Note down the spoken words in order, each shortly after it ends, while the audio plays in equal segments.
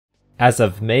As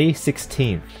of May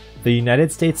 16th, the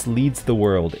United States leads the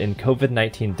world in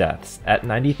COVID-19 deaths at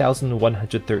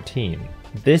 90,113.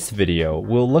 This video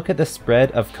will look at the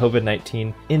spread of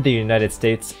COVID-19 in the United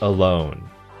States alone.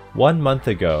 1 month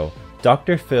ago,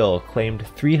 Dr. Phil claimed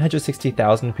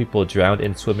 360,000 people drowned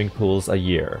in swimming pools a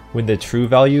year, when the true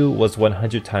value was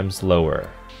 100 times lower.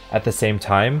 At the same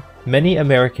time, many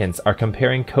Americans are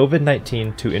comparing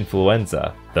COVID-19 to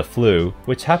influenza, the flu,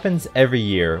 which happens every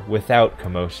year without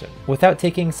commotion. Without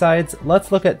taking sides,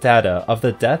 let's look at data of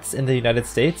the deaths in the United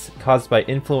States caused by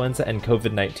influenza and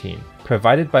COVID-19,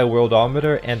 provided by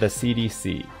Worldometer and the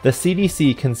CDC. The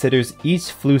CDC considers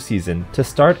each flu season to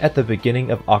start at the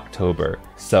beginning of October,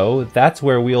 so that's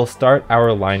where we'll start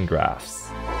our line graphs.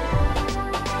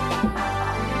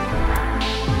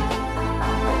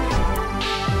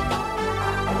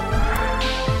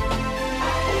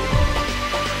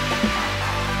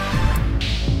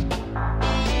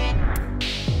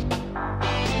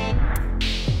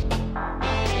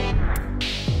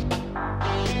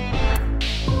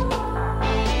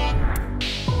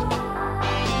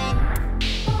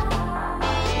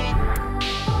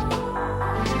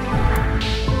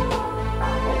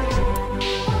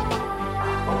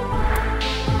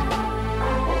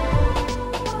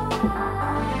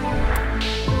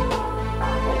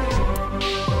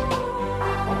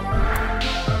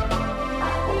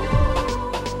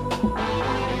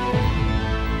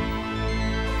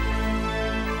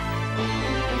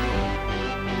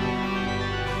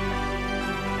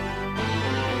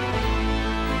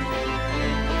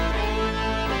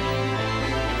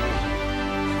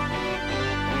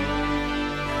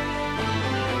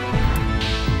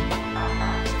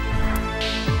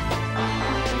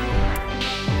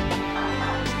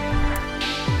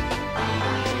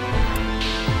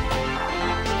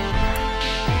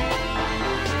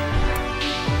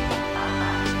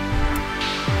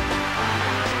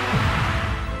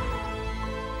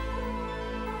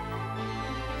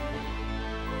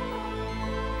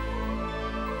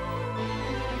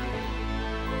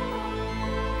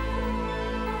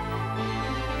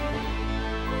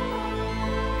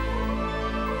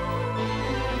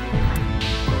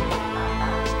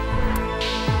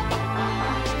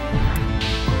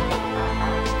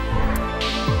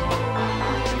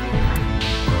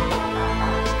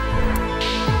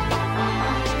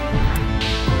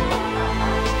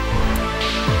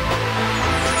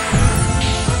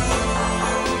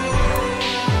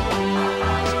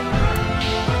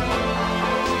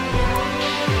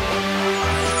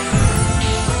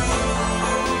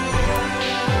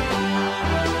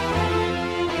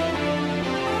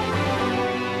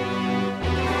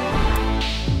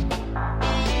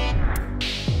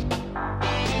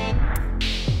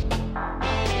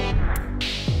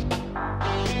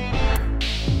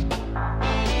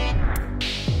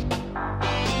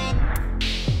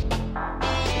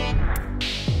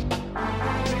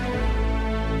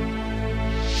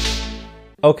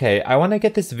 Okay, I want to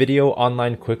get this video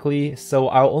online quickly, so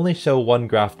I'll only show one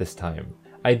graph this time.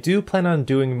 I do plan on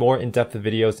doing more in-depth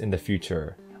videos in the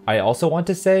future. I also want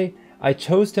to say, I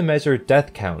chose to measure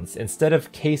death counts instead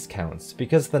of case counts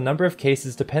because the number of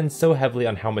cases depends so heavily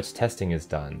on how much testing is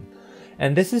done.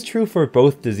 And this is true for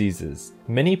both diseases.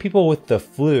 Many people with the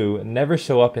flu never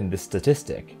show up in this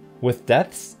statistic. With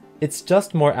deaths, it's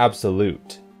just more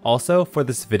absolute. Also, for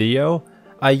this video,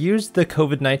 I used the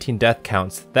COVID-19 death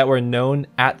counts that were known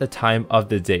at the time of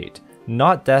the date,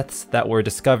 not deaths that were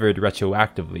discovered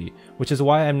retroactively, which is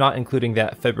why I'm not including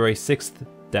that February 6th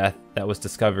death that was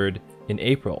discovered in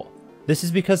April. This is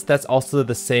because that's also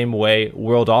the same way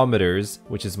Worldometers,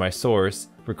 which is my source,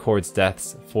 records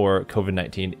deaths for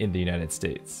COVID-19 in the United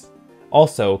States.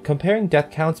 Also, comparing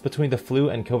death counts between the flu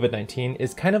and COVID-19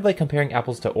 is kind of like comparing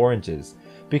apples to oranges,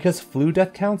 because flu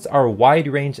death counts are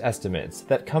wide-range estimates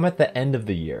that come at the end of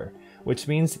the year, which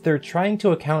means they're trying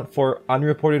to account for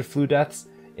unreported flu deaths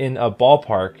in a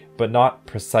ballpark but not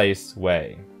precise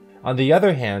way. On the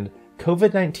other hand,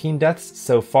 COVID-19 deaths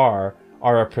so far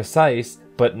are a precise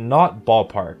but not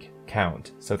ballpark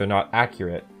count, so they're not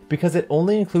accurate, because it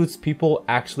only includes people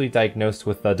actually diagnosed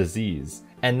with the disease,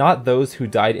 and not those who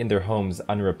died in their homes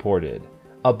unreported.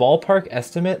 A ballpark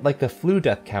estimate like the flu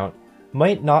death count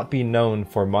might not be known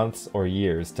for months or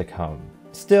years to come.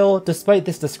 Still, despite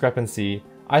this discrepancy,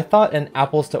 I thought an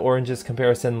apples to oranges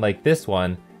comparison like this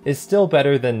one is still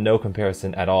better than no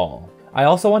comparison at all. I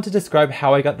also want to describe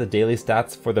how I got the daily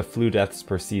stats for the flu deaths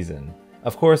per season.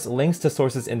 Of course, links to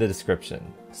sources in the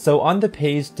description. So on the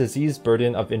page Disease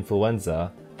Burden of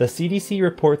Influenza, the CDC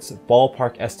reports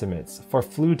ballpark estimates for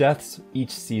flu deaths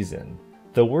each season.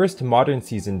 The worst modern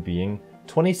season being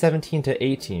 2017 to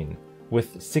 18,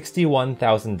 with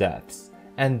 61,000 deaths,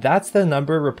 and that's the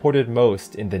number reported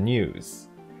most in the news.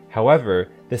 However,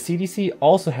 the CDC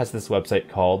also has this website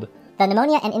called the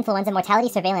Pneumonia and Influenza Mortality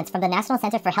Surveillance from the National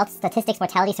Center for Health Statistics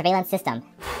Mortality Surveillance System,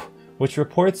 which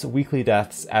reports weekly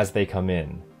deaths as they come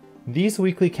in. These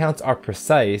weekly counts are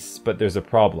precise, but there's a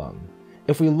problem.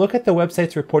 If we look at the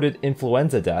website's reported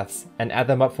influenza deaths and add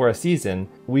them up for a season,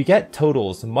 we get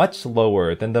totals much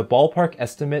lower than the ballpark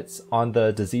estimates on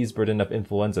the disease burden of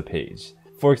influenza page.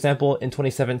 For example, in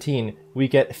 2017, we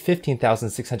get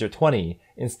 15,620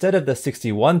 instead of the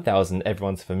 61,000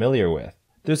 everyone's familiar with.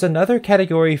 There's another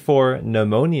category for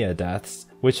pneumonia deaths,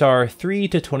 which are 3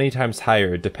 to 20 times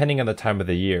higher depending on the time of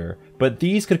the year, but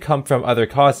these could come from other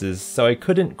causes, so I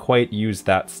couldn't quite use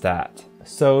that stat.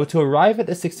 So to arrive at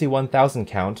the 61,000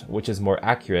 count, which is more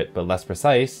accurate but less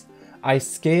precise, I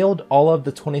scaled all of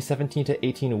the 2017 to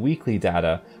 18 weekly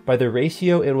data by the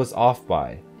ratio it was off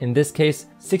by. In this case,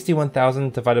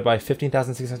 61,000 divided by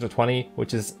 15,620,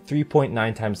 which is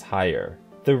 3.9 times higher.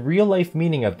 The real-life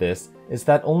meaning of this is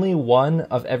that only 1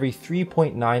 of every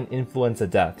 3.9 influenza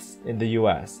deaths in the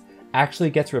US actually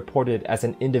gets reported as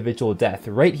an individual death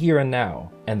right here and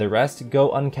now, and the rest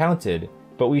go uncounted,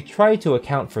 but we try to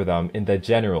account for them in the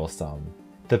general sum.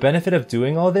 The benefit of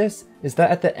doing all this is that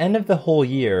at the end of the whole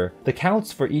year, the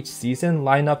counts for each season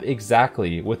line up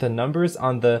exactly with the numbers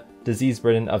on the disease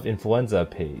burden of influenza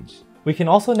page. We can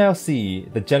also now see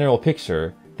the general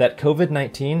picture that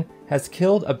COVID-19 has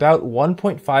killed about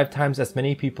 1.5 times as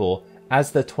many people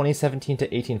as the 2017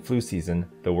 to 18 flu season,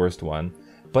 the worst one,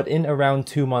 but in around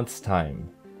 2 months' time.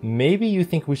 Maybe you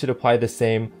think we should apply the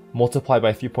same multiply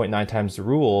by 3.9 times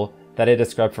rule that I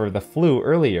described for the flu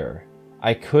earlier.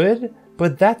 I could,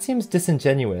 but that seems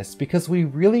disingenuous because we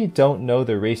really don't know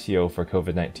the ratio for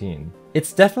COVID-19.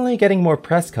 It's definitely getting more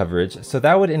press coverage, so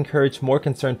that would encourage more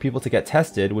concerned people to get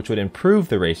tested, which would improve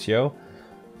the ratio.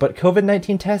 But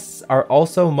COVID-19 tests are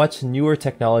also much newer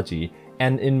technology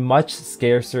and in much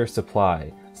scarcer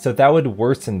supply, so that would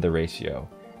worsen the ratio.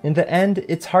 In the end,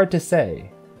 it's hard to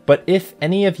say. But if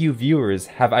any of you viewers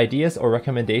have ideas or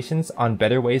recommendations on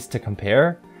better ways to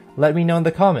compare, let me know in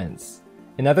the comments.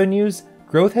 In other news,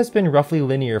 growth has been roughly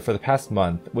linear for the past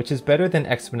month, which is better than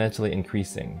exponentially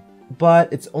increasing.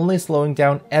 But it's only slowing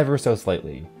down ever so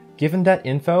slightly. Given that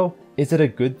info, is it a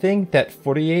good thing that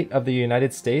 48 of the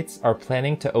United States are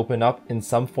planning to open up in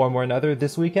some form or another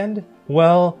this weekend?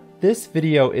 Well, this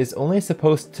video is only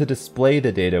supposed to display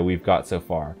the data we've got so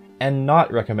far, and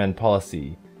not recommend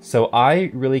policy, so I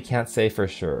really can't say for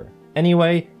sure.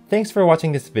 Anyway, thanks for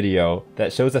watching this video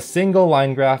that shows a single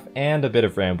line graph and a bit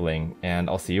of rambling, and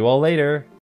I'll see you all later.